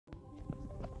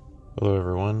Hello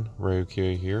everyone,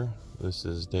 Ryukyoi here. This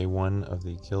is day 1 of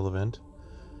the kill event.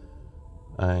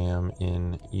 I am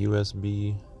in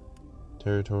USB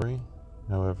territory.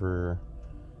 However,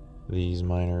 these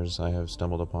miners I have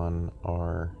stumbled upon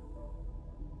are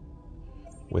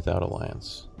without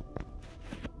alliance.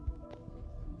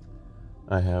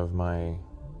 I have my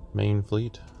main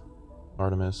fleet,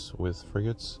 Artemis with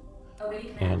frigates,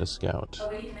 and a scout.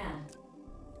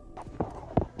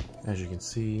 As you can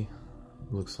see,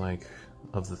 looks like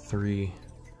of the 3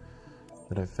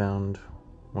 that I've found,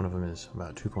 one of them is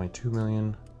about 2.2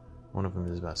 million, one of them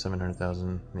is about 700,000,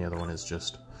 and the other one is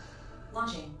just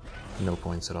no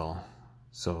points at all.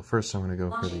 So first I'm going to go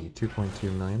for the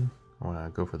 2.2 million. I want to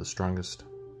go for the strongest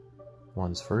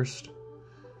ones first.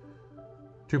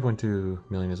 2.2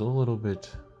 million is a little bit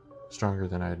stronger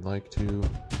than I'd like to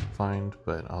find,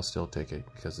 but I'll still take it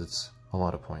because it's a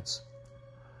lot of points.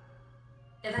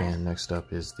 And next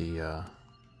up is the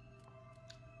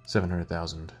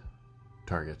 700,000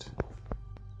 target.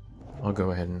 I'll go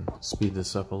ahead and speed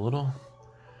this up a little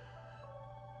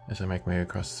as I make my way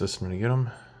across the system to get them.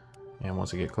 And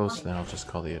once I get close, then I'll just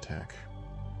call the attack.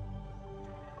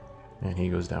 And he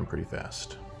goes down pretty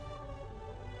fast.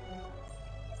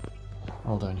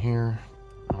 All done here.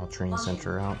 I'll train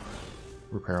center out,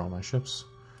 repair all my ships,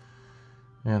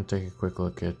 and take a quick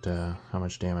look at how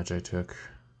much damage I took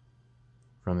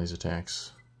from these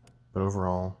attacks. But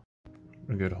overall,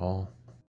 a good haul.